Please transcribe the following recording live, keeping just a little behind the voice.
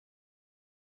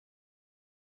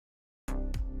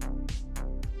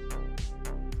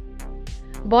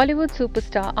Bollywood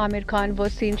superstar Aamir Khan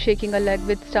was seen shaking a leg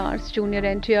with stars Jr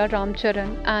Ntr, Charan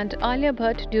and Alia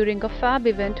Bhatt during a fab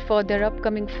event for their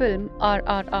upcoming film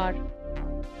RRR.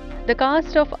 The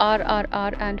cast of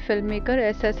RRR and filmmaker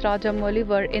S.S. Rajamouli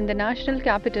were in the national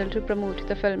capital to promote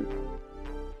the film.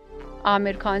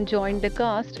 Aamir Khan joined the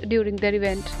cast during their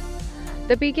event.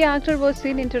 The PK actor was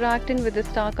seen interacting with the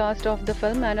star cast of the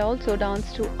film and also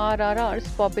danced to RRR's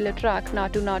popular track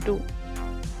Naatu Naatu.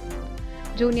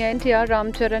 Jr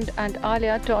Ntr, Charan and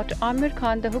Alia taught Aamir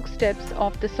Khan the hook steps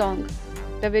of the song.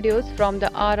 The videos from the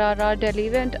RRR Delhi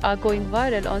event are going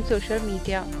viral on social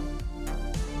media.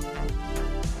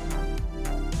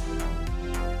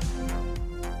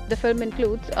 The film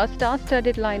includes a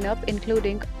star-studded lineup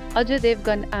including Ajay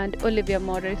Devgan and Olivia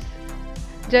Morris.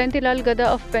 Jayantilal Gada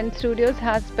of Pen Studios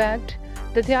has backed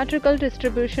the theatrical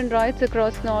distribution rights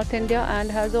across North India and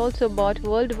has also bought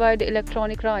worldwide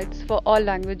electronic rights for all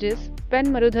languages. Pen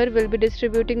Marudhar will be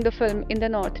distributing the film in the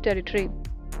North Territory.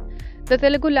 The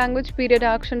Telugu language period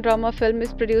action drama film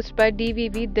is produced by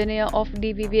DVV Dinaya of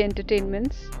DVV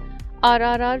Entertainments.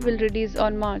 RRR will release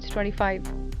on March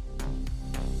 25.